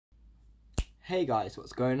Hey guys,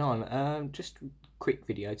 what's going on? Just a quick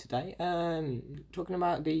video today. Talking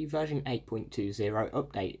about the version 8.20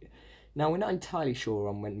 update. Now we're not entirely sure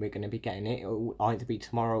on when we're going to be getting it. It'll either be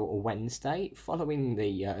tomorrow or Wednesday. Following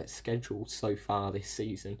the schedule so far this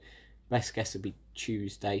season, best guess would be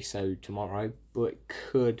Tuesday, so tomorrow, but it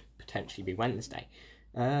could potentially be Wednesday.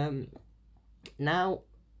 Now,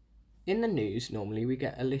 in the news, normally we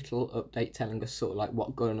get a little update telling us sort of like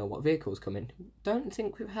what gun or what vehicle's coming. Don't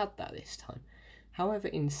think we've had that this time. However,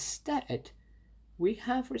 instead, we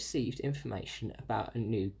have received information about a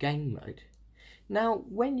new game mode. Now,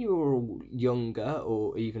 when you were all younger,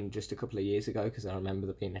 or even just a couple of years ago, because I remember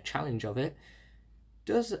there being a challenge of it,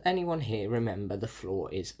 does anyone here remember the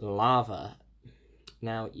floor is lava?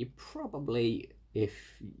 Now, you probably,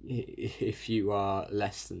 if you are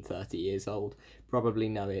less than 30 years old, probably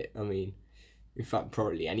know it. I mean, in fact,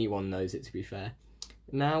 probably anyone knows it, to be fair.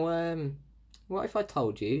 Now, what if I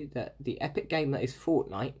told you that the epic game that is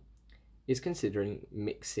Fortnite is considering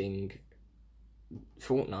mixing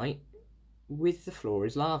Fortnite with the floor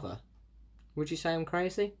is lava? Would you say I'm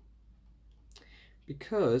crazy?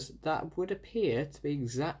 Because that would appear to be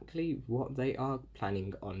exactly what they are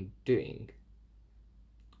planning on doing.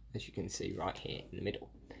 As you can see right here in the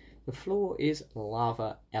middle. The floor is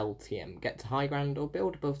lava LTM. Get to high ground or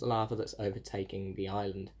build above the lava that's overtaking the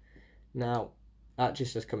island. Now, that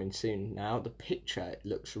just is coming soon now. The picture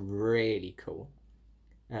looks really cool.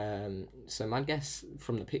 So my guess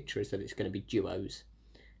from the picture is that it's going to be duos.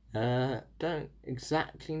 Don't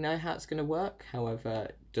exactly know how it's going to work. However,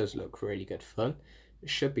 it does look really good fun. It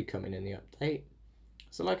should be coming in the update.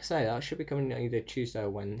 So like I say, that should be coming either Tuesday or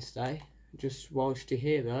Wednesday. Just whilst you're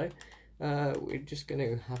here though, we're just going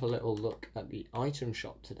to have a little look at the item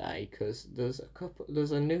shop today, because there's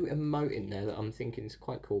a new emote in there that I'm thinking is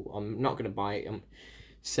quite cool. I'm not going to buy it. I'm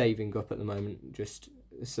saving up at the moment just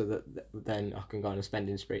so that then I can go on a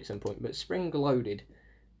spending spree at some point. But spring loaded,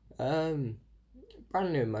 brand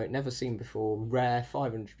new emote, never seen before, rare,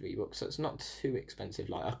 500 V-Bucks, so it's not too expensive.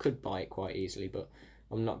 Like, I could buy it quite easily, but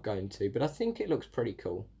I'm not going to. But I think it looks pretty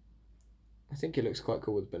cool. I think it looks quite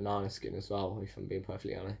cool with banana skin as well, if I'm being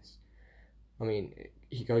perfectly honest. I mean,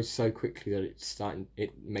 he goes so quickly that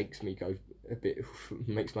it makes me go a bit,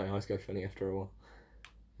 makes my eyes go funny after a while.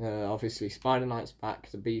 Obviously, Spider Knight's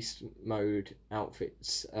back. The Beast mode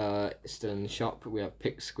outfits still in the shop. We have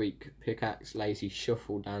Pick Squeak, Pickaxe, Lazy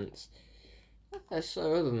Shuffle Dance.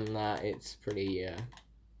 So other than that, it's pretty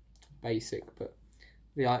basic. But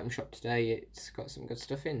the item shop today, it's got some good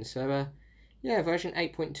stuff in. So yeah, version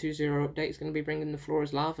 8.20 update is going to be bringing the floor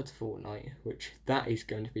as lava to Fortnite, which that is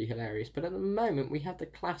going to be hilarious. But at the moment, we have the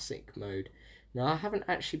classic mode. Now, I haven't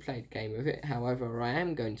actually played a game of it. However, I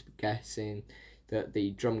am going to be guessing that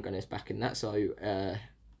the drum gun is back in that. So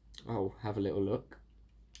I'll have a little look.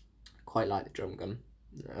 Quite like the drum gun.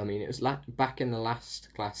 I mean, it was back in the last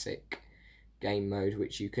classic game mode,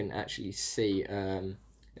 which you can actually see a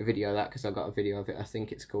video of that, because I've got a video of it. I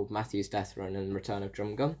think it's called Matthew's Death Run and Return of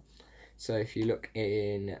Drum Gun. So if you look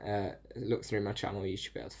through my channel, you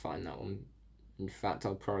should be able to find that one. In fact,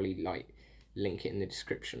 I'll probably link it in the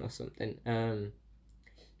description or something.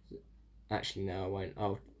 Actually, no, I won't.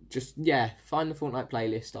 I'll just, find the Fortnite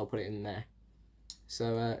playlist. I'll put it in there.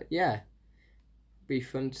 So yeah, be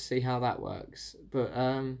fun to see how that works. But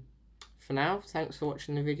for now, thanks for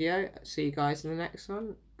watching the video. See you guys in the next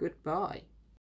one. Goodbye.